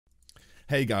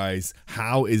Hey guys,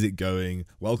 how is it going?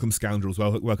 Welcome Scoundrels,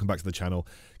 welcome back to the channel.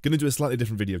 Gonna do a slightly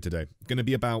different video today. Gonna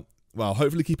be about, well,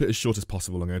 hopefully keep it as short as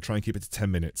possible. I'm gonna try and keep it to 10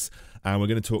 minutes. And we're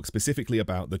gonna talk specifically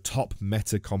about the top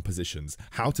meta compositions,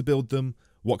 how to build them,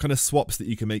 what kind of swaps that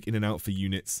you can make in and out for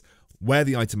units, where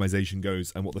the itemization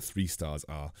goes, and what the 3 stars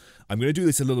are. I'm going to do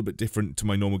this a little bit different to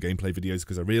my normal gameplay videos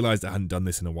because I realized I hadn't done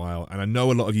this in a while, and I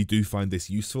know a lot of you do find this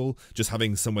useful, just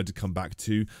having somewhere to come back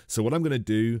to. So what I'm going to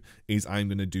do is I'm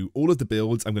going to do all of the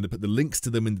builds. I'm going to put the links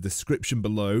to them in the description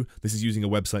below. This is using a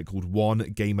website called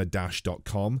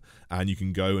onegamer-.com, and you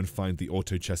can go and find the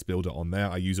auto chess builder on there.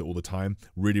 I use it all the time.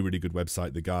 Really, really good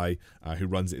website. The guy who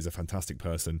runs it is a fantastic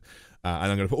person.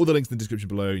 And I'm going to put all the links in the description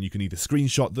below, and you can either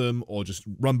screenshot them or just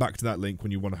run back to that link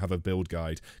when you want to have a build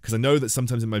guide. Because I know that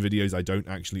sometimes in my videos I don't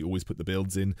actually always put the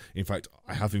builds in. In fact,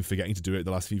 I have been forgetting to do it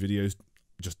the last few videos.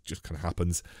 Just kind of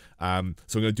happens. So I'm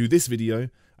going to do this video,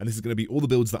 and this is going to be all the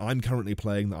builds that I'm currently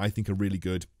playing that I think are really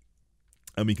good,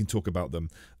 and we can talk about them.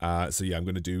 So yeah, I'm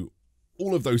going to do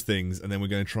all of those things, and then we're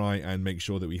going to try and make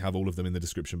sure that we have all of them in the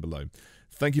description below.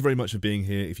 Thank you very much for being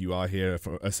here. If you are here,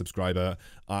 for a subscriber,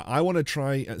 I want to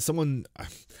try someone.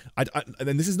 And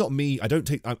then this is not me.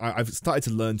 I've started to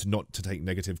learn to not to take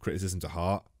negative criticism to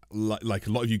heart. Like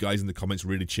a lot of you guys in the comments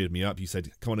really cheered me up. You said,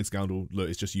 "Come on, Excoundrel, look,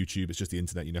 it's just YouTube. It's just the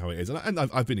internet. You know how it is." And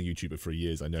I've been a YouTuber for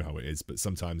years. I know how it is. But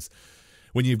sometimes,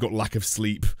 when you've got lack of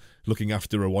sleep, looking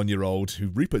after a 1-year-old, who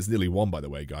Rupert's nearly 1, by the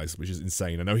way, guys, which is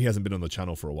insane. I know he hasn't been on the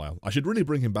channel for a while. I should really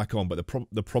bring him back on, but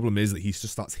the problem is that he just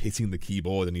starts hitting the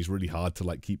keyboard, and he's really hard to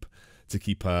like keep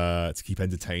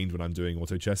entertained when I'm doing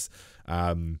auto chess.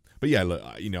 But yeah, look,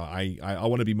 you know, I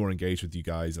want to be more engaged with you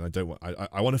guys, and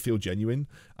I want to feel genuine.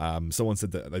 Someone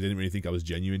said that they didn't really think I was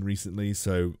genuine recently,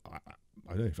 so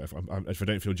I don't know, if I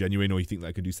don't feel genuine or you think that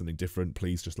I can do something different,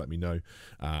 please just let me know.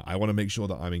 I want to make sure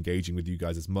that I'm engaging with you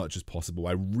guys as much as possible.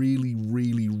 I really,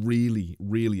 really, really,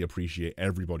 really appreciate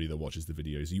everybody that watches the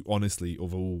videos. You honestly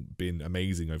have all been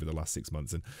amazing over the last 6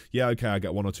 months. And yeah, okay, I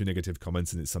get 1 or 2 negative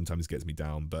comments and it sometimes gets me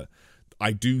down, but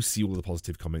I do see all the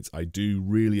positive comments. I do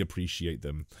really appreciate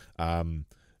them.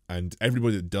 And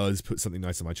everybody that does put something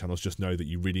nice on my channels, just know that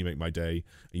you really make my day.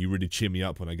 And you really cheer me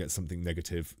up when I get something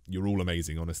negative. You're all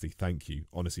amazing, honestly. Thank you.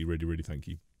 Honestly, really, really thank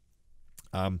you.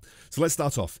 So let's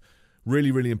start off.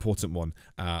 Really, really important one.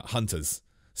 Hunters.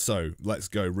 So let's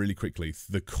go really quickly.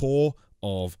 The core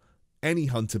of any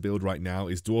hunter build right now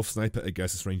is Dwarf Sniper,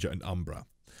 Exercise Ranger, and Umbra.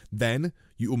 Then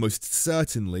you almost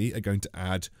certainly are going to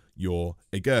add your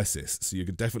Exercise. So you're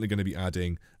definitely going to be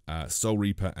adding Soul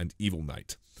Reaper and Evil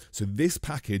Knight. So this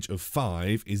package of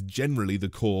 5 is generally the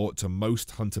core to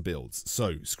most hunter builds.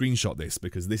 So screenshot this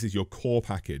because this is your core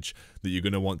package that you're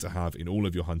going to want to have in all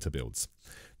of your hunter builds.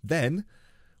 Then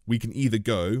we can either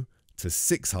go to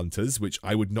 6 hunters, which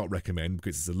I would not recommend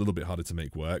because it's a little bit harder to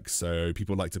make work. So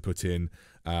people like to put in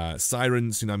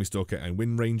Siren, Tsunami Stalker, and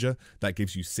Wind Ranger. That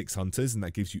gives you 6 hunters, and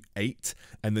that gives you 8.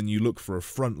 And then you look for a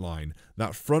front line.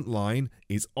 That front line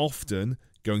is often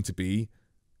going to be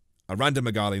a random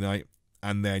Magali Knight,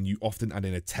 and then you often add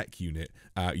in a tech unit.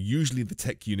 Usually the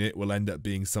tech unit will end up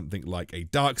being something like a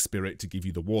Dark Spirit to give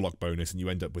you the Warlock bonus, and you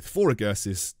end up with 4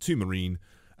 Exercises, 2 Marine,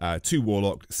 2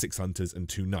 Warlock, 6 Hunters, and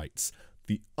 2 Knights.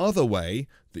 The other way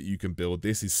that you can build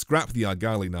this is scrap the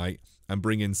Argali Knight and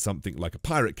bring in something like a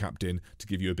Pirate Captain to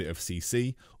give you a bit of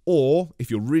CC, or if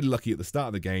you're really lucky at the start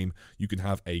of the game, you can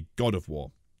have a God of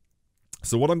War.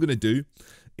 So what I'm going to do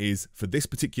is, for this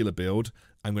particular build,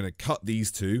 I'm going to cut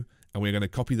these 2, and we're going to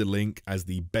copy the link as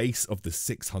the base of the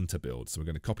 6 hunter build. So we're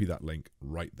going to copy that link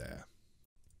right there.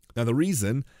 Now the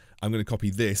reason I'm going to copy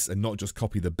this and not just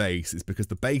copy the base is because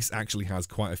the base actually has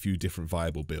quite a few different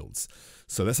viable builds.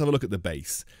 So let's have a look at the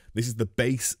base. This is the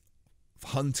base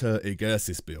hunter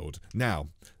Exercises build. Now,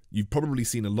 you've probably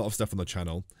seen a lot of stuff on the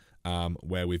channel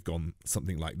where we've gone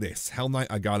something like this. Hell Knight,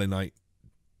 Argali Knight,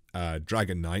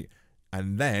 Dragon Knight,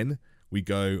 and then we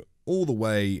go all the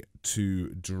way to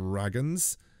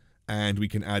dragons. And we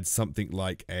can add something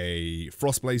like a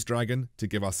Frostblaze Dragon to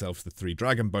give ourselves the 3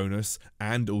 Dragon bonus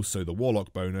and also the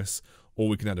Warlock bonus. Or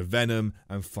we can add a Venom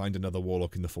and find another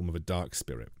Warlock in the form of a Dark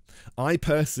Spirit. I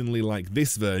personally like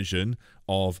this version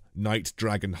of Knight,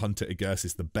 Dragon, Hunter,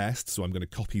 Exercises the best, so I'm going to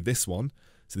copy this one.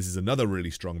 So this is another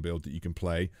really strong build that you can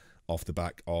play off the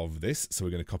back of this. So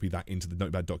we're going to copy that into the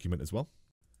notepad document as well.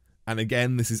 And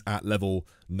again, this is at level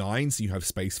 9, so you have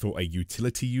space for a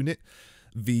utility unit.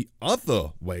 The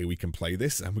other way we can play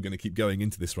this, and we're going to keep going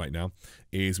into this right now,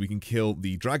 is we can kill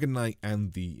the Dragon Knight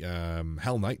and the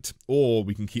Hell Knight, or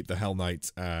we can keep the Hell Knight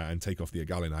and take off the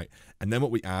Argali Knight. And then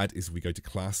what we add is we go to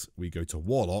class, we go to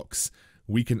Warlocks,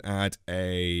 we can add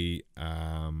a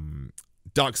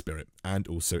Dark Spirit, and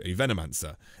also a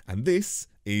Venomancer. And this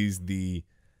is the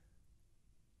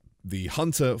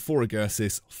Hunter for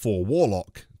Agursis for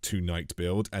Warlock 2-Knight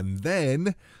build, and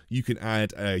then you can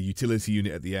add a utility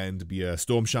unit at the end, be a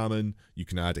Storm Shaman, you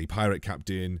can add a Pirate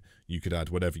Captain, you could add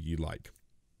whatever you like.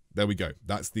 There we go.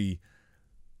 That's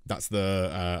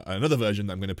another version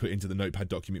that I'm going to put into the notepad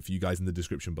document for you guys in the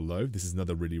description below. This is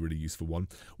another really, really useful one.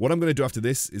 What I'm going to do after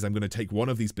this is I'm going to take one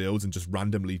of these builds and just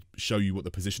randomly show you what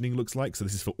the positioning looks like. So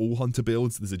this is for all Hunter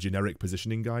builds. There's a generic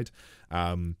positioning guide.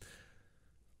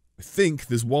 I think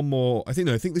there's one more. I think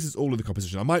this is all of the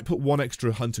composition. I might put one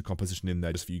extra Hunter composition in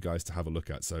there just for you guys to have a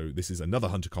look at. So this is another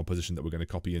Hunter composition that we're going to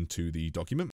copy into the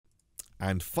document.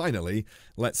 And finally,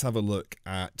 let's have a look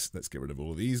at, let's get rid of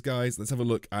all of these guys. Let's have a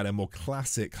look at a more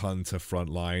classic Hunter front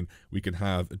line. We can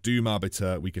have Doom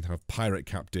Arbiter, we can have Pirate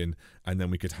Captain, and then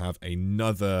we could have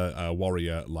another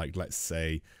warrior like, let's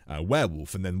say,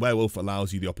 Werewolf. And then Werewolf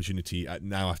allows you the opportunity,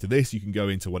 now after this, you can go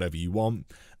into whatever you want.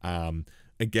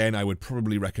 Again, I would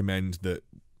probably recommend that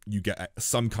you get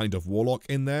some kind of Warlock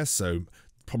in there. So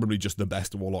probably just the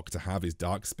best Warlock to have is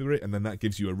Dark Spirit, and then that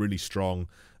gives you a really strong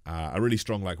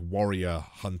like warrior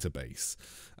Hunter base.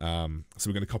 So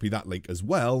we're going to copy that link as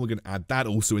well. We're going to add that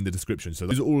also in the description. So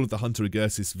those are all of the Hunter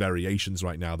Agursis variations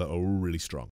right now that are all really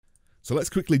strong. So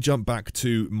let's quickly jump back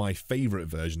to my favorite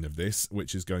version of this,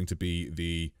 which is going to be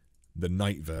the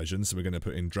Knight version. So we're going to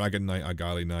put in Dragon Knight,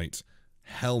 Argali Knight,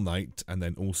 Hell Knight, and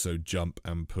then also jump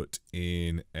and put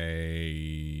in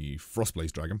a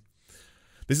Frostblaze Dragon.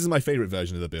 This is my favorite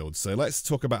version of the build. So let's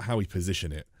talk about how we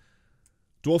position it.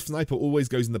 Dwarf Sniper always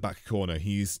goes in the back corner.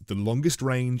 He's the longest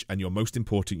range and your most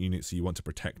important unit, so you want to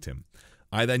protect him.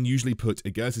 I then usually put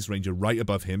Agursis Ranger right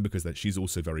above him because she's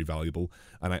also very valuable,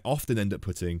 and I often end up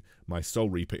putting my Soul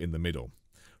Reaper in the middle.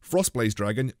 Frostblaze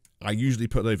Dragon, I usually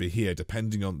put over here,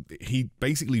 depending on... He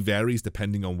basically varies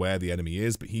depending on where the enemy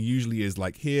is, but he usually is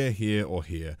like here, here, or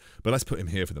here. But let's put him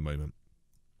here for the moment.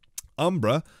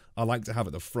 Umbra, I like to have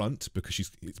at the front because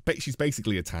she's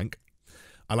basically a tank.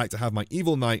 I like to have my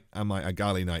Evil Knight and my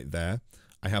Argali Knight there.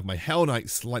 I have my Hell Knight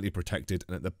slightly protected,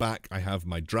 and at the back I have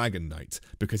my Dragon Knight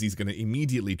because he's going to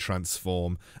immediately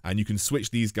transform, and you can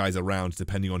switch these guys around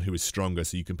depending on who is stronger.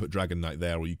 So you can put Dragon Knight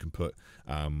there, or you can put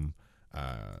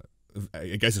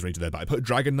Agursis Ranger there, but I put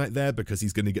Dragon Knight there because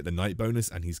he's going to get the Knight bonus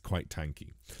and he's quite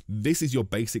tanky. This is your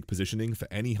basic positioning for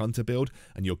any Hunter build,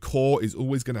 and your core is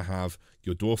always going to have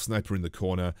your Dwarf Sniper in the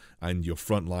corner and your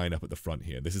front line up at the front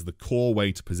here. This is the core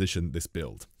way to position this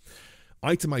build.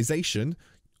 Itemization,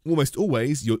 almost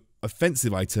always your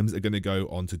offensive items are going to go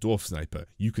onto Dwarf Sniper.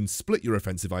 You can split your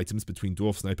offensive items between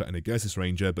Dwarf Sniper and Agursis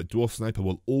Ranger, but Dwarf Sniper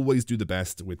will always do the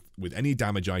best with any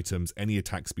damage items, any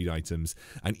attack speed items,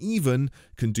 and even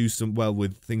can do some well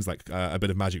with things like a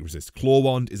bit of magic resist. Claw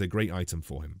Wand is a great item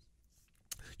for him.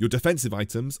 Your defensive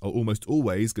items are almost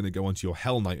always going to go onto your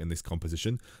Hell Knight in this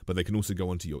composition, but they can also go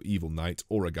onto your Evil Knight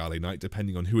or Argali Knight,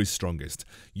 depending on who is strongest.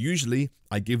 Usually,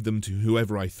 I give them to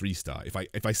whoever I 3-star.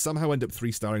 If I somehow end up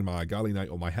 3-starring my Argali Knight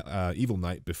or my Evil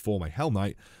Knight before my Hell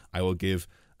Knight, I will give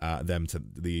them to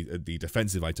the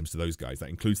defensive items to those guys. That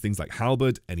includes things like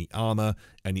Halberd, any armor,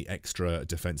 any extra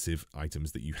defensive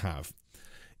items that you have.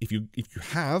 If you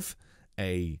have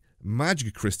a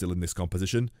Magic Crystal in this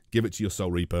composition, give it to your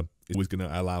Soul Reaper. It's always going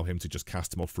to allow him to just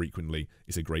cast more frequently.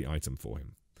 It's a great item for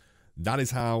him. That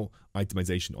is how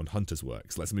itemization on Hunters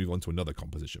works. Let's move on to another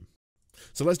composition.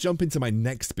 So let's jump into my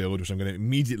next build, which I'm going to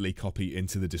immediately copy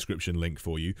into the description link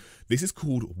for you. This is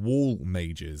called Wall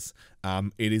Mages.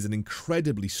 It is an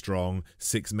incredibly strong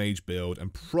 6-mage build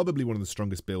and probably one of the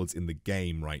strongest builds in the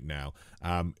game right now.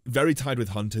 Very tied with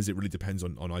Hunters. It really depends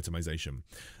on itemization.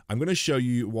 I'm going to show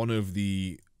you one of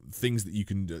the things that you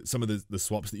can, some of the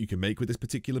swaps that you can make with this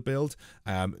particular build.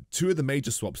 2 of the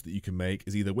major swaps that you can make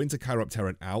is either Winter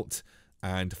Chiropteran out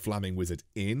and Flaming Wizard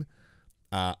in.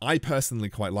 I personally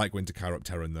quite like Winter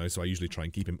Chiropteran though, so I usually try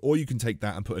and keep him. Or you can take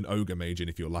that and put an Ogre Mage in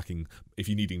if you're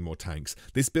needing more tanks.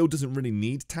 This build doesn't really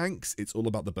need tanks, it's all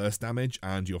about the burst damage,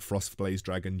 and your Frostblaze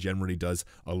Dragon generally does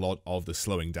a lot of the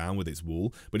slowing down with its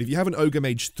wool. But if you have an Ogre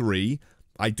Mage 3,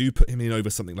 I do put him in over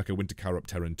something like a Winter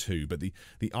Chiropteran 2, but the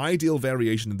ideal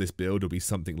variation of this build will be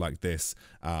something like this,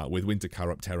 with Winter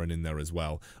Chiropteran in there as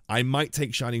well. I might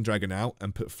take Shining Dragon out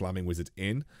and put Flaming Wizard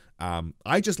in.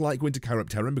 I just like Winter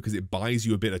Chiropteran because it buys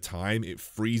you a bit of time. It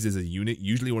freezes a unit,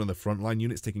 usually one of the frontline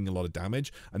units taking a lot of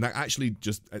damage, and that actually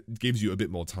just gives you a bit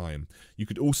more time. You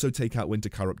could also take out Winter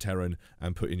Chiropteran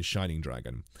and put in Shining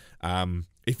Dragon.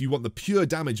 If you want the pure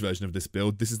damage version of this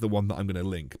build, this is the one that I'm going to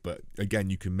link, but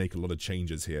again, you can make a lot of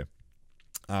changes here.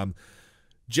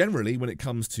 Generally, when it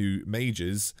comes to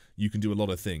mages, you can do a lot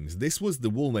of things. This was the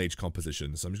Wool Mage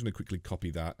composition, so I'm just going to quickly copy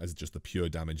that as just the pure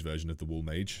damage version of the Wool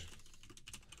Mage.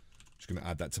 Just going to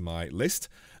add that to my list.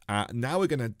 Now we're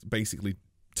going to basically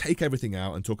take everything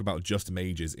out and talk about just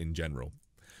mages in general.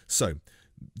 So,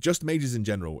 just mages in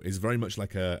general is very much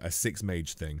like a 6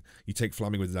 mage thing. You take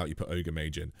Flaming Wizards out, you put Ogre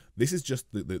Mage in. This is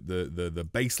just the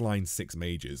baseline 6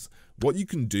 mages. What you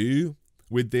can do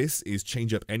with this is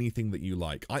change up anything that you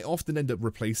like. I often end up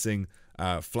replacing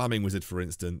Flaming Wizard, for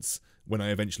instance. When I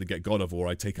eventually get God of War,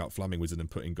 I take out Flaming Wizard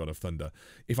and put in God of Thunder.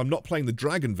 If I'm not playing the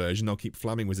Dragon version, I'll keep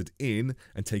Flaming Wizard in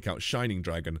and take out Shining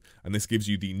Dragon, and this gives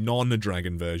you the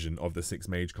non-Dragon version of the 6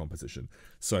 mage composition.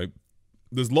 So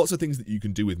there's lots of things that you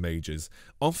can do with mages.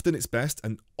 Often it's best,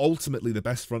 and ultimately the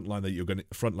best frontliner that you're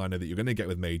going to get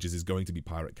with mages is going to be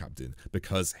Pirate Captain,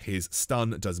 because his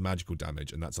stun does magical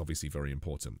damage, and that's obviously very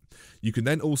important. You can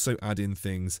then also add in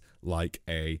things like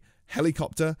a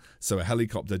helicopter. So a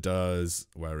helicopter does,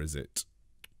 where is it?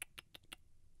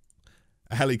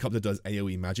 A helicopter does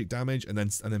AoE magic damage, and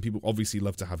then people obviously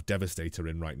love to have Devastator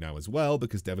in right now as well,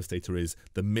 because Devastator is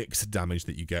the mixed damage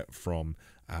that you get from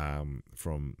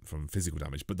physical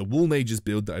damage. But the Wool Mages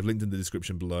build that I've linked in the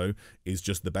description below is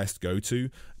just the best go-to.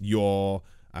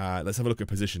 Let's have a look at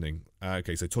positioning.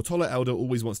 Okay, so Tortola Elder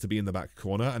always wants to be in the back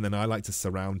corner, and then I like to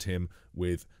surround him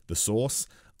with the Source.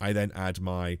 I then add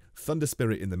my Thunder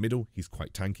Spirit in the middle. He's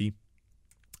quite tanky.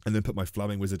 And then put my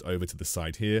Flaming Wizard over to the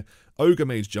side here. Ogre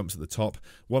Mage jumps at the top.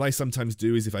 What I sometimes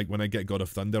do is when I get God of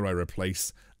Thunder, I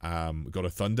replace God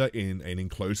of Thunder in an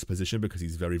enclosed position because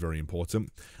he's very, very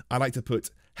important. I like to put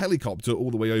Helicopter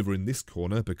all the way over in this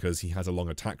corner because he has a long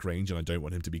attack range and I don't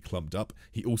want him to be clumped up.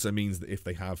 He also means that if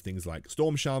they have things like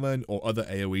Storm Shaman or other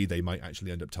AoE, they might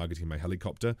actually end up targeting my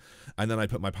Helicopter. And then I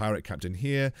put my Pirate Captain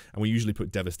here, and we usually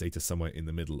put Devastator somewhere in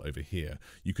the middle over here.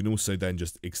 You can also then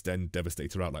just extend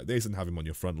Devastator out like this and have him on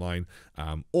your front line,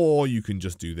 or you can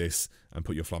just do this and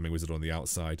put your Flaming Wizard on the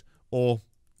outside, or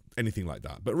anything like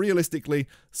that. But realistically,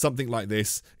 something like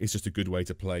this is just a good way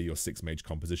to play your 6 mage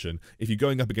composition. If you're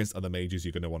going up against other mages,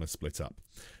 you're going to want to split up.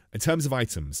 In terms of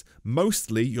items,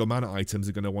 mostly your mana items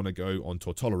are going to want to go on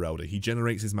Tortola Elder. He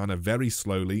generates his mana very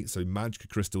slowly, so magic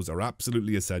crystals are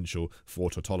absolutely essential for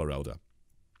Tortola Elder.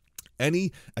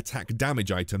 Any attack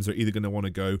damage items are either going to want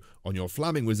to go on your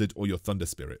Flaming Wizard or your Thunder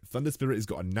Spirit. Thunder Spirit has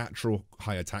got a natural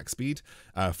high attack speed.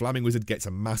 Flaming Wizard gets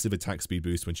a massive attack speed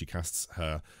boost when she casts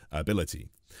her ability.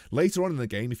 Later on in the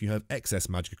game, if you have excess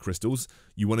magic crystals,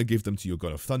 you want to give them to your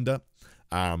God of Thunder.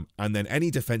 And then any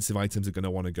defensive items are going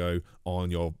to want to go on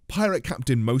your Pirate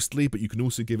Captain mostly, but you can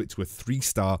also give it to a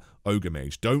 3-star Ogre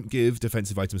Mage. Don't give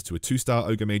defensive items to a 2-star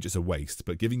Ogre Mage, it's a waste,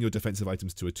 but giving your defensive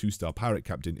items to a 2-star Pirate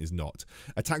Captain is not.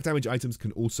 Attack damage items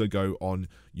can also go on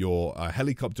your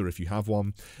Helicopter if you have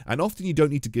one, and often you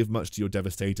don't need to give much to your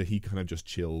Devastator. He kind of just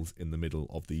chills in the middle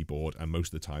of the board, and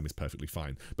most of the time is perfectly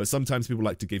fine. But sometimes people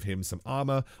like to give him some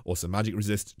armor or some magic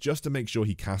resist just to make sure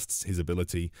he casts his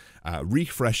ability.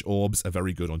 Refresh Orbs are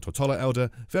very good on Tortola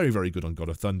Elder, very, very good on God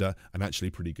of Thunder, and actually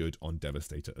pretty good on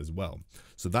Devastator as well.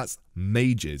 So that's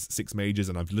mages, 6 mages,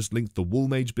 and I've just linked the Wool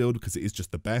Mage build because it is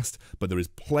just the best, but there is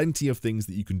plenty of things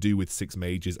that you can do with 6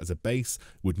 mages as a base.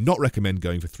 Would not recommend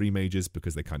going for 3 mages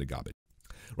because they're kind of garbage.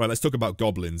 Right, let's talk about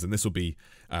goblins, and this will be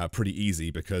pretty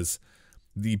easy because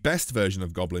the best version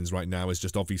of goblins right now is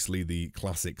just obviously the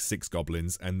classic 6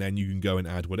 goblins, and then you can go and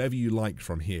add whatever you like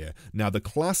from here. Now, the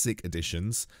classic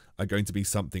editions are going to be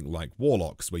something like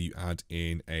warlocks, where you add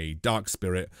in a dark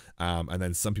spirit, and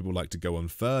then some people like to go on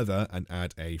further and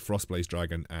add a Frostblaze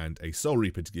Dragon and a Soul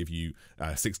Reaper to give you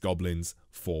 6 goblins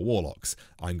for warlocks.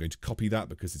 I'm going to copy that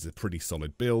because it's a pretty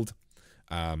solid build.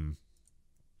 So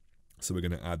we're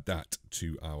going to add that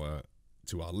to our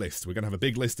list. We're going to have a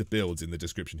big list of builds in the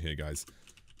description here, guys.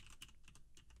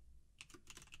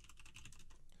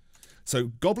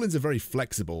 So goblins are very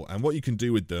flexible, and what you can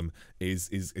do with them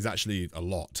is actually a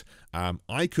lot.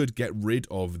 I could get rid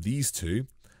of these 2,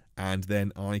 and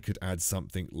then I could add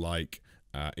something like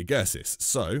Egursis.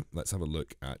 So let's have a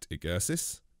look at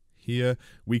Egursis. Here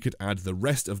we could add the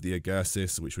rest of the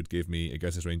Egursis, which would give me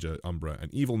Egursis Ranger, Umbra,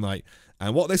 and Evil Knight.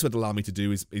 And what this would allow me to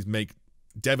do is make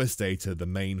Devastator the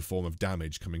main form of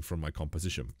damage coming from my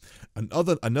composition.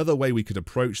 Another way we could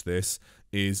approach this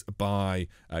is by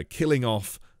killing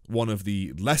off one of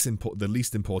the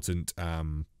least important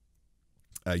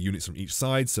units from each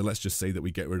side. So let's just say that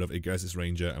we get rid of Egursis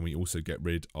Ranger, and we also get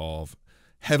rid of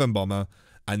Heaven Bomber,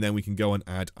 and then we can go and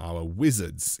add our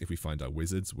wizards. If we find our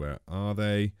wizards, where are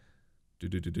they?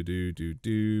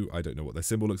 I don't know what their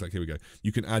symbol looks like. Here we go.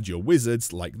 You can add your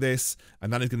wizards like this,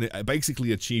 and that is going to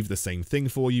basically achieve the same thing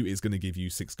for you. It's going to give you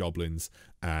 6 goblins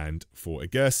and 4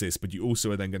 Agursis, but you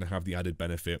also are then going to have the added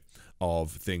benefit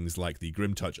of things like the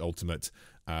Grim Touch Ultimate,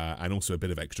 and also a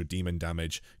bit of extra demon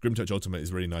damage. Grim Touch Ultimate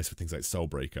is really nice for things like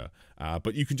Soulbreaker,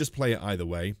 but you can just play it either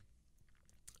way.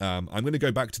 I'm going to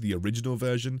go back to the original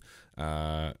version.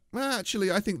 Well,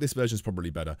 actually, I think this version is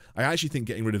probably better. I actually think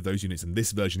getting rid of those units in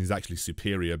this version is actually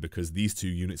superior because these 2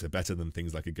 units are better than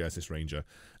things like a Agursis Ranger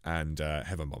and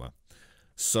Heaven Bomber.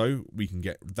 So we can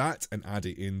get that and add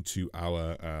it into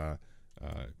our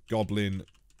Goblin,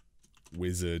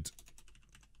 Wizard,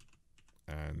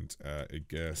 and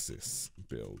Agursis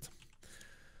build.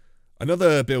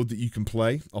 Another build that you can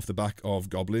play off the back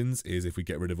of Goblins is if we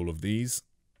get rid of all of these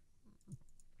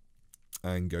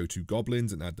and go to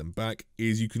Goblins and add them back,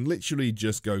 is you can literally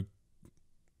just go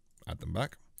add them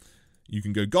back. You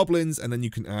can go Goblins, and then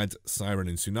you can add Siren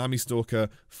and Tsunami Stalker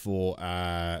for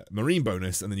Marine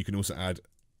bonus, and then you can also add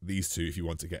these 2 if you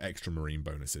want to get extra Marine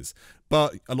bonuses.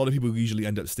 But a lot of people usually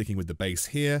end up sticking with the base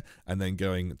here, and then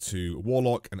going to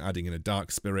Warlock and adding in a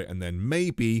Dark Spirit, and then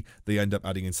maybe they end up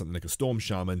adding in something like a Storm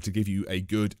Shaman to give you a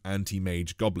good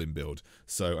anti-mage Goblin build.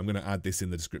 So I'm going to add this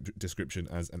in the description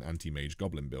as an anti-mage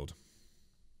Goblin build.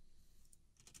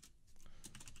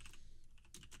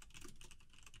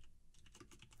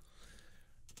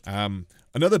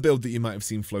 Another build that you might have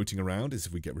seen floating around is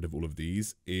if we get rid of all of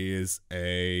these is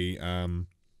a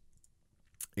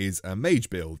mage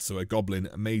build, so a goblin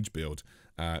mage build,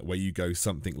 where you go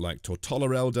something like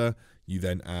Tortola Elder, you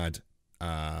then add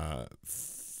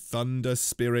Thunder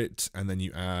Spirit, and then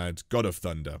you add God of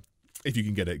Thunder. If you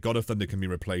can get it, God of Thunder can be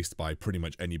replaced by pretty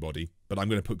much anybody, but I'm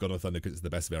going to put God of Thunder because it's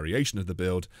the best variation of the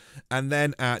build. And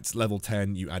then at level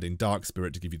 10, you add in Dark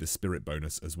Spirit to give you the Spirit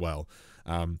bonus as well.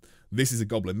 This is a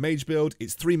Goblin Mage build.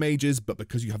 It's 3 mages, but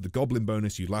because you have the Goblin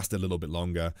bonus, you last a little bit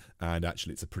longer, and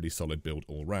actually it's a pretty solid build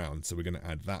all round. So we're going to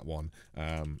add that one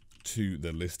to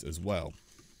the list as well.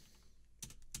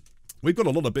 We've got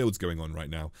a lot of builds going on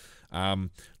right now. I'm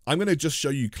going to just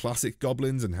show you classic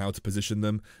Goblins and how to position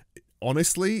them.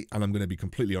 Honestly, and I'm going to be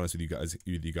completely honest with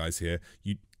you guys here,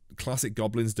 classic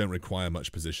Goblins don't require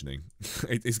much positioning.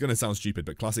 It's going to sound stupid,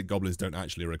 but classic Goblins don't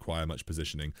actually require much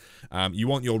positioning. You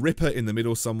want your Ripper in the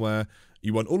middle somewhere.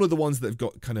 You want all of the ones that have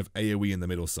got kind of AoE in the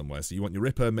middle somewhere. So you want your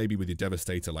Ripper maybe with your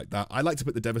Devastator like that. I like to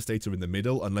put the Devastator in the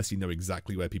middle unless you know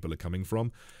exactly where people are coming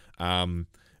from. And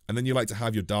then you like to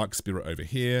have your Dark Spirit over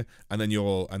here, and then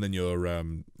your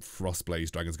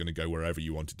Frostblaze Dragon's going to go wherever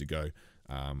you want it to go.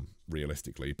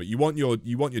 Realistically, but you want your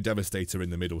Devastator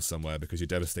in the middle somewhere because your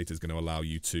Devastator is going to allow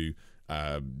you to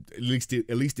at least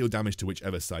deal damage to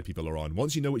whichever side people are on.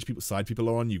 Once you know which side people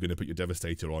are on, you're going to put your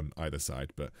Devastator on either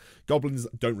side. But Goblins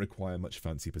don't require much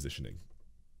fancy positioning.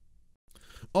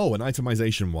 Oh, and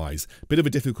itemization wise, bit of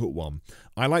a difficult one.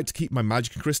 I like to keep my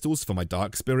Magic Crystals for my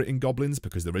Dark Spirit in Goblins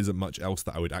because there isn't much else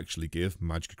that I would actually give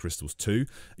Magic Crystals to.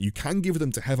 You can give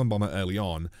them to Heaven Bomber early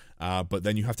on, but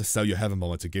then you have to sell your Heaven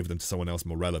Bomber to give them to someone else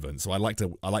more relevant. So I like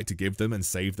to give them and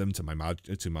save them to my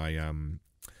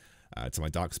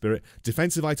Dark Spirit.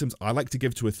 Defensive items I like to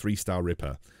give to a 3-star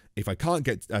Ripper. If I can't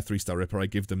get a 3-star Ripper, I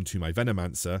give them to my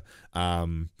Venomancer.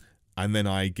 And then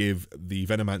I give the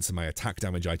Venomancer my attack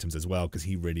damage items as well, because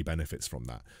he really benefits from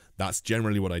that. That's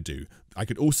generally what I do. I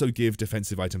could also give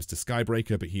defensive items to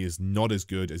Skybreaker, but he is not as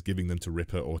good as giving them to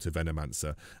Ripper or to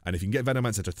Venomancer. And if you can get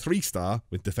Venomancer to 3-star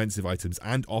with defensive items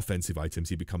and offensive items,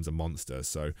 he becomes a monster.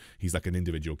 So he's like an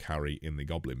individual carry in the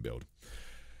Goblin build.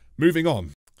 Moving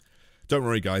on. Don't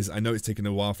worry, guys. I know it's taken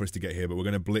a while for us to get here, but we're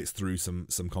going to blitz through some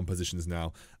compositions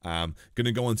now. Going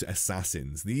to go on to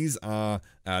Assassins. This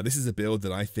is a build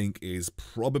that I think is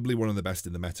probably one of the best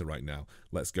in the meta right now.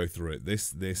 Let's go through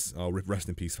it. Oh, rest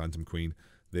in peace, Phantom Queen.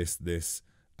 This,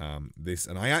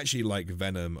 and I actually like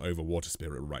Venom over Water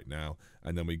Spirit right now.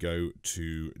 And then we go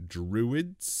to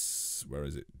Druids. Where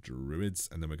is it? Druids.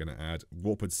 And then we're going to add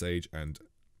Warped Sage and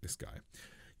this guy.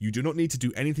 You do not need to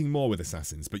do anything more with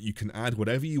Assassins, but you can add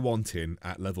whatever you want in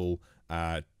at level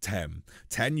 10.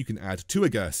 10, you can add 2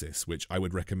 Agursis, which I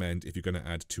would recommend if you're going to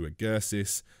add 2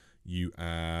 Agursis. You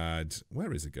add...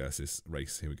 Where is Agursis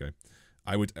race? Here we go.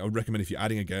 I would recommend if you're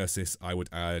adding Agursis, I would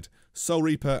add Soul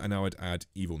Reaper, and I would add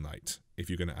Evil Knight if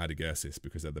you're going to add Agursis,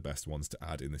 because they're the best ones to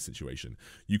add in this situation.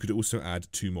 You could also add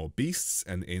 2 more beasts,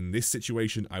 and in this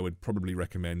situation I would probably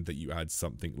recommend that you add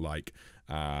something like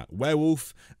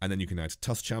Werewolf, and then you can add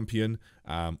Tusk Champion,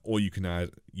 or you can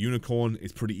add Unicorn.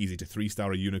 It's pretty easy to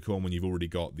 3-star a Unicorn when you've already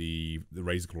got the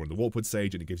Razor Claw and the Warpwood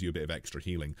Sage, and it gives you a bit of extra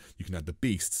healing. You can add the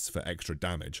beasts for extra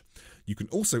damage. You can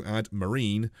also add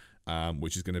Marine,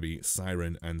 which is going to be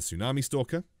Siren and Tsunami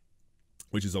Stalker,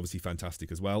 which is obviously fantastic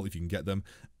as well if you can get them.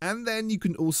 And then you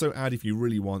can also add, if you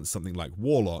really want, something like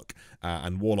Warlock,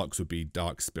 and Warlocks would be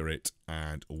Dark Spirit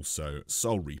and also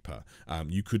Soul Reaper.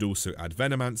 You could also add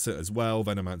Venomancer as well.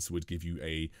 Venomancer would give you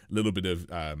a little bit of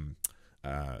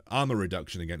armor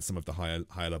reduction against some of the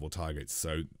higher level targets.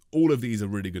 So all of these are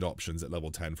really good options at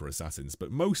level 10 for assassins, but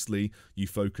mostly you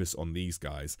focus on these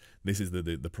guys. This is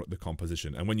the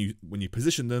composition, and when you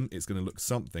position them, it's going to look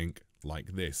something like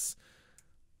this.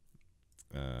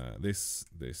 This.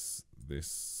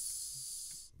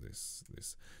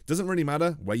 Doesn't really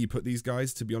matter where you put these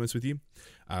guys, to be honest with you.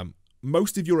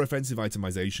 Most of your offensive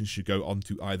itemization should go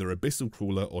onto either Abyssal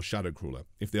Crawler or Shadow Crawler.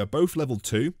 If they are both level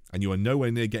 2 and you are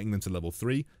nowhere near getting them to level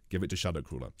 3, give it to Shadow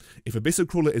Crawler. If Abyssal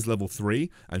Crawler is level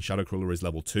 3 and Shadow Crawler is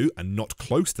level 2 and not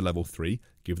close to level 3,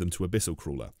 give them to Abyssal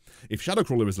Crawler. If Shadow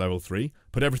Crawler is level 3,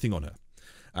 put everything on her.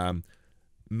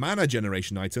 Mana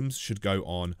generation items should go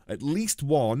on. At least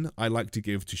one I like to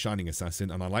give to Shining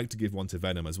Assassin, and I like to give one to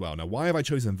Venom as well. Now, why have I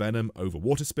chosen Venom over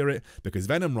Water Spirit? Because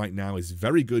Venom right now is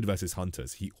very good versus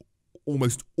Hunters. He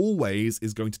almost always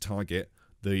is going to target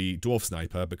the Dwarf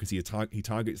Sniper because he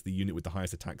targets the unit with the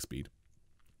highest attack speed.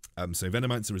 So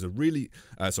Venomancer is a really,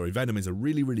 Venom is a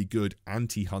really good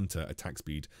anti-Hunter attack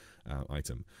speed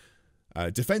item.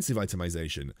 Defensive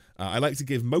itemization. I like to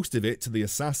give most of it to the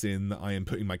assassin that I am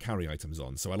putting my carry items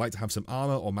on. So I like to have some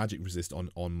armor or magic resist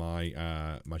on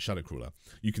my my Shadow Crawler.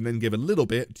 You can then give a little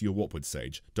bit to your Warpwood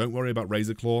Sage. Don't worry about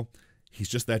Razor Claw. He's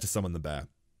just there to summon the bear.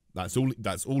 That's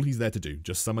all he's there to do.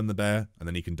 Just summon the bear, and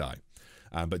then he can die.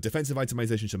 But defensive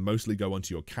itemization should mostly go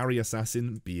onto your carry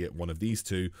assassin, be it one of these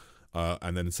two,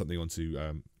 and then something onto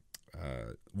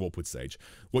Warpwood Sage.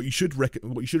 What you should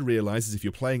realize is if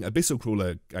you're playing Abyssal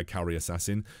Crawler carry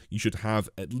assassin, you should have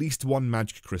at least one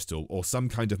magic crystal or some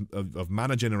kind of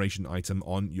mana generation item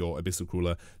on your Abyssal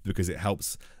Crawler, because it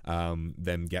helps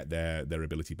them get their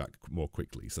ability back more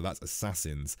quickly. So that's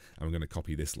assassins, and I'm going to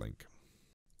copy this link.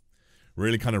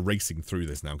 Really kind of racing through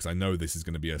this now because I know this is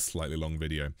going to be a slightly long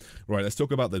video. Right, let's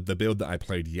talk about the build that I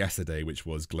played yesterday, which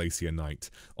was Glacier Knight.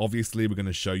 Obviously, we're going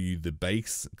to show you the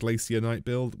base Glacier Knight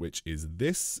build, which is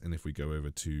this. And if we go over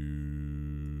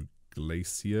to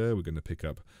Glacier, we're going to pick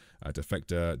up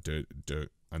Defector,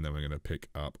 and then we're going to pick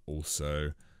up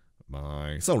also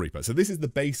my Soul Reaper. So this is the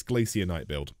base Glacier Knight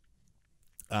build.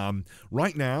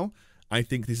 Right now, I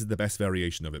think this is the best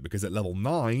variation of it, because at level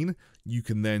 9, you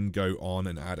can then go on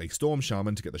and add a Storm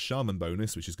Shaman to get the Shaman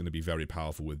bonus, which is going to be very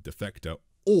powerful with Defector,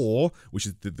 or, which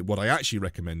is what I actually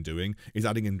recommend doing, is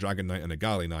adding in Dragon Knight and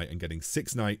Agali Knight and getting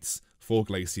 6 Knights, 4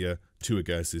 Glacier, 2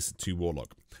 Agursis, 2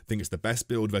 Warlock. I think it's the best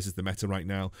build versus the meta right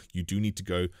now. You do need to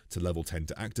go to level 10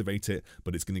 to activate it,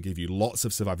 but it's going to give you lots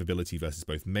of survivability versus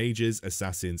both mages,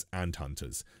 assassins, and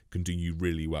hunters. It can do you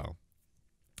really well.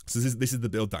 So this is the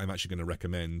build that I'm actually going to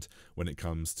recommend when it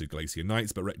comes to Glacier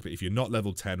Knights, but if you're not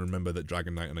level 10, remember that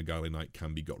Dragon Knight and Agali Knight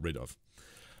can be got rid of.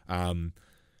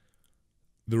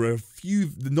 There are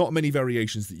not many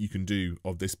variations that you can do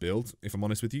of this build, if I'm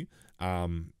honest with you.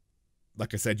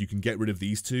 Like I said, you can get rid of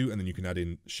these two, and then you can add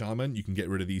in Shaman. You can get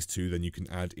rid of these two, then you can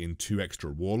add in 2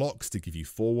 extra Warlocks to give you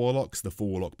 4 Warlocks. The 4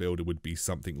 Warlock builder would be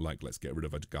something like, let's get rid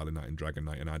of Agali Knight and Dragon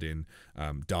Knight and add in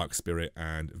Dark Spirit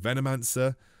and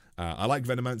Venomancer. I like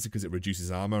Venomancer because it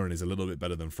reduces armor and is a little bit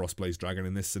better than Frostblaze Dragon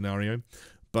in this scenario.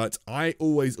 But I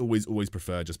always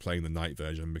prefer just playing the Knight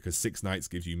version, because 6 Knights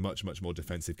gives you much more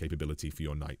defensive capability for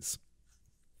your Knights.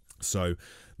 So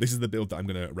this is the build that I'm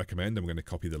going to recommend. I'm going to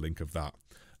copy the link of that.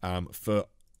 For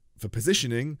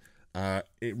positioning,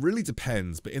 it really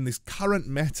depends. But in this current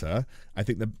meta, I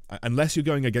think unless you're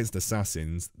going against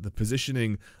assassins, the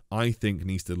positioning I think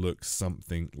needs to look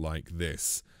something like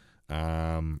this.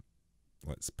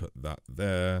 Let's put that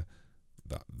there,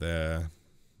 that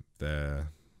there.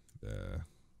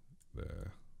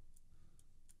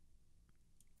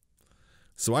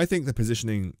 So I think the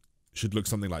positioning should look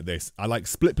something like this. I like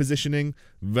split positioning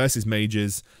versus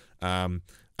mages.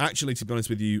 Actually, to be honest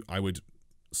with you, I would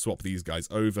swap these guys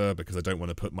over because I don't want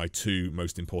to put my 2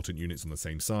 most important units on the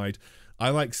same side. I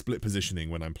like split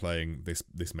positioning when I'm playing this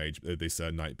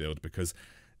Knight build, because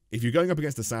if you're going up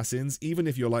against assassins, even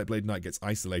if your Lightblade Knight gets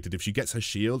isolated, if she gets her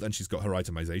shield and she's got her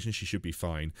itemization, she should be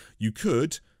fine. You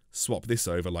could swap this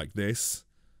over like this.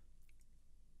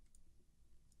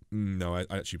 No, I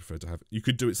actually prefer to have... You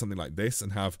could do it something like this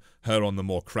and have her on the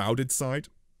more crowded side,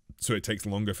 so it takes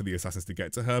longer for the assassins to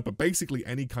get to her. But basically,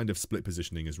 any kind of split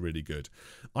positioning is really good.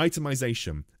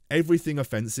 Itemization. Everything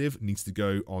offensive needs to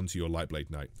go onto your Lightblade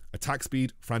Knight. Attack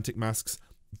speed, frantic masks,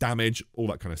 damage, all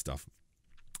that kind of stuff.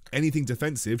 Anything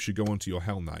defensive should go onto your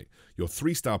Hell Knight. Your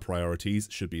 3-star priorities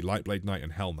should be Lightblade Knight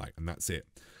and Hell Knight, and that's it.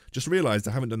 Just realized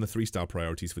I haven't done the 3-star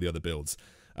priorities for the other builds.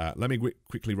 Let me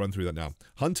quickly run through that now.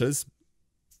 Hunters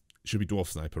should be Dwarf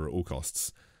Sniper at all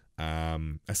costs.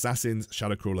 Assassins,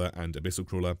 Shadow Crawler, and Abyssal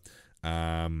Crawler.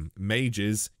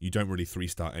 Mages, you don't really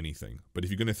 3-star anything. But if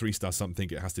you're going to 3-star something,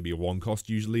 it has to be a 1-cost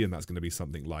usually, and that's going to be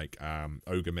something like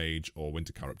Ogre Mage or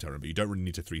Winter Carrot Terran. But you don't really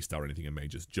need to 3-star anything in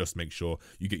Mages. Just make sure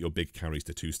you get your big carries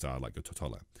to 2-star, like the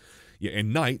Totola. Yeah,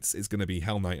 in Knights, it's going to be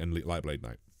Hell Knight and Lightblade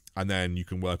Knight. And then you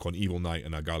can work on Evil Knight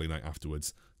and Argali Knight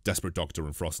afterwards. Desperate Doctor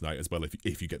and Frost Knight as well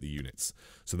if you get the units.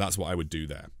 So that's what I would do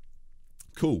there.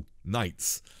 Cool.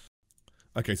 Knights.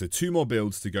 Okay, so 2 more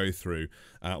builds to go through.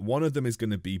 One of them is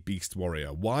going to be Beast Warrior.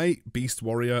 Why Beast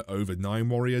Warrior over 9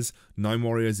 Warriors? 9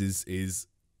 Warriors is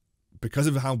because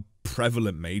of how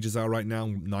prevalent mages are right now,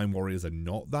 9 Warriors are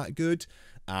not that good.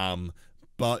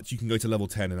 But you can go to level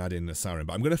 10 and add in a Siren.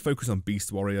 But I'm going to focus on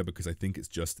Beast Warrior because I think it's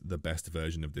just the best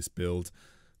version of this build.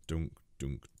 Dunk,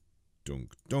 dunk,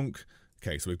 dunk, dunk.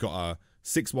 Okay, so we've got our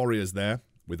 6 warriors there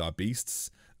with our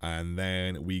beasts. And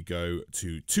then we go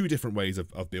to 2 different ways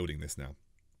of building this now.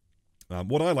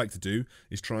 What I like to do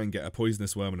is try and get a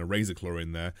Poisonous Worm and a Razor Claw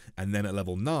in there. And then at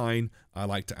level 9, I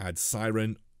like to add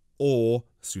Siren or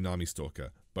Tsunami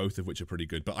Stalker, both of which are pretty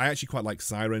good. But I actually quite like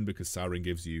Siren because Siren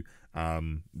gives you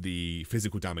the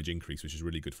physical damage increase, which is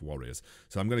really good for warriors.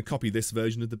 So I'm going to copy this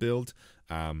version of the build.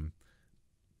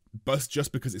 But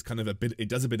just because it's kind of it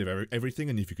does a bit of everything,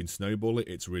 and if you can snowball it,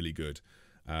 it's really good.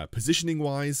 Positioning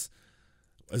wise,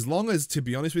 as long as, to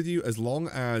be honest with you, as long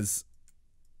as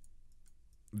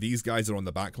these guys are on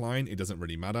the back line, it doesn't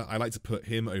really matter. I like to put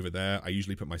him over there. I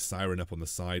usually put my Siren up on the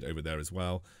side over there as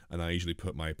well. And I usually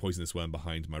put my Poisonous Worm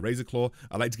behind my Razor Claw.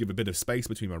 I like to give a bit of space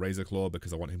between my Razor Claw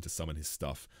because I want him to summon his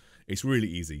stuff. It's really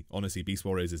easy. Honestly, Beast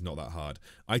Warriors is not that hard.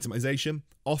 Itemization.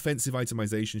 Offensive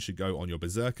itemization should go on your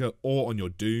Berserker or on your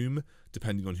Doom,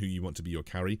 depending on who you want to be your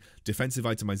carry. Defensive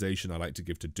itemization I like to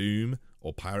give to Doom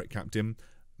or Pirate Captain.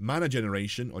 Mana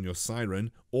generation on your Siren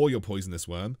or your Poisonous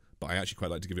Worm, but I actually quite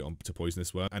like to give it on to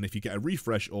Poisonous Worm. And if you get a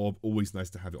Refresh Orb, always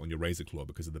nice to have it on your Razor Claw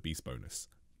because of the Beast bonus.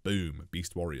 Boom,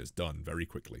 Beast Warriors done very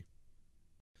quickly.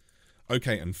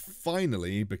 Okay, and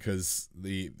finally, because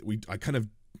I kind of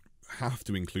have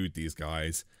to include these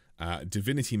guys,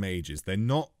 Divinity Mages. They're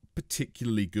not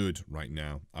particularly good right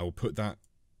now. I will put that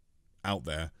out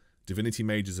there. Divinity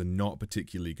Mages are not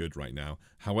particularly good right now.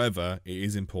 However, it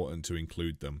is important to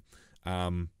include them.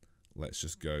 Let's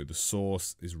just go. The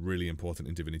Source is really important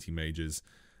in Divinity Mages.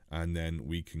 And then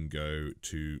we can go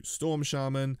to Storm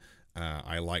Shaman.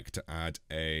 I like to add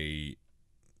a...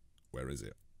 Where is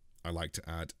it? I like to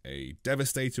add a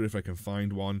Devastator if I can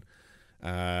find one.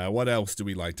 What else do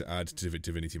we like to add to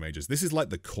Divinity Mages? This is like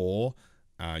the core.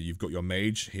 You've got your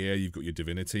Mage here. You've got your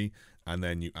Divinity. And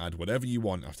then you add whatever you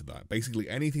want after that. Basically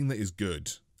anything that is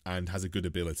good and has a good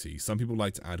ability. Some people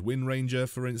like to add Wind Ranger,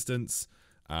 for instance.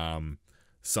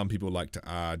 Some people like to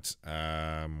add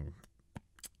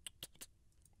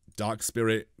Dark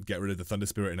Spirit, get rid of the Thunder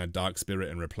Spirit and add Dark Spirit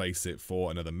and replace it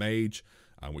for another Mage,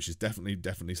 which is definitely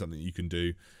something that you can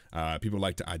do. People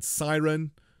like to add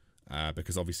Siren,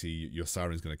 because obviously your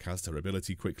Siren is going to cast her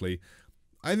ability quickly.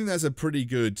 I think that's a pretty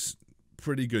good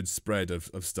spread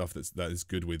of stuff that is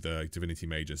good with Divinity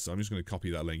Mages. So I'm just going to copy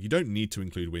that link. You don't need to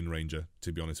include Wind Ranger,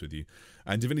 to be honest with you.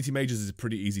 And Divinity Mages is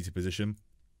pretty easy to position.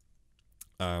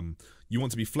 You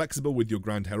want to be flexible with your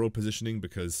Grand Herald positioning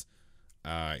because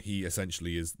he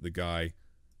essentially is the guy.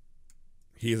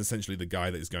 He is essentially the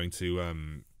guy that is going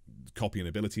to copy an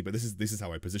ability. But this is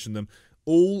how I position them.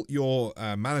 All your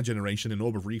mana generation and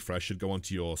Orb of Refresh should go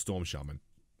onto your Storm Shaman.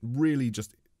 Really,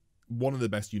 just one of the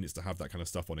best units to have that kind of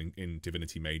stuff on in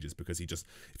Divinity Mages, because if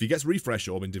he gets Refresh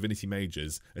Orb in Divinity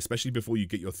Mages, especially before you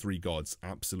get your 3 gods,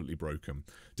 absolutely broken.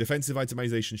 Defensive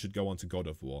itemization should go on to God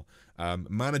of War.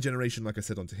 Mana generation, like I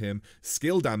said, onto him.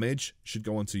 Skill damage should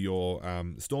go onto your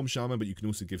Storm Shaman, but you can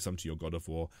also give some to your God of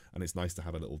War, and it's nice to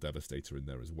have a little Devastator in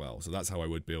there as well. So that's how I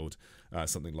would build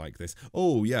something like this.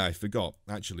 Oh yeah, I forgot.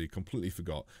 Actually, completely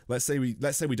forgot. Let's say we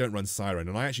don't run Siren,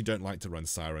 and I actually don't like to run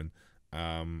Siren.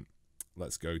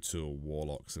 Let's go to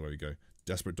Warlock. So there we go.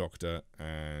 Desperate Doctor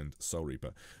and Soul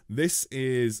Reaper. This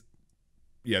is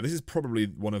probably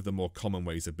one of the more common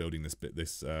ways of building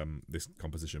this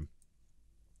composition.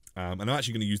 And I'm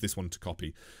actually going to use this one to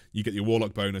copy. You get your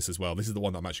Warlock bonus as well. This is the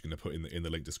one that I'm actually going to put in the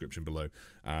link description below.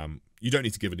 You don't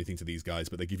need to give anything to these guys,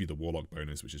 but they give you the Warlock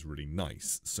bonus, which is really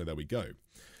nice. So there we go.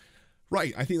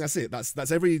 Right, I think that's it.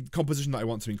 That's every composition that I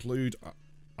want to include.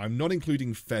 I'm not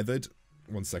including Feathered.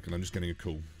 One second, I'm just getting a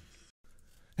call.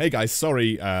 Hey guys,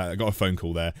 sorry, I got a phone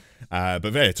call there.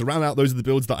 But there, to round out, those are the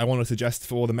builds that I want to suggest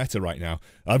for the meta right now.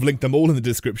 I've linked them all in the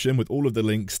description with all of the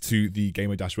links to the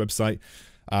Gamer Dash website.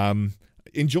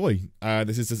 Enjoy.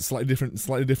 This is a slightly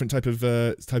different type of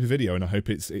video, and I hope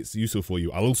it's useful for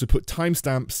you. I'll also put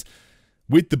timestamps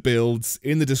with the builds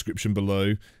in the description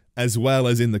below, as well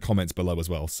as in the comments below as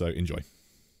well. So enjoy.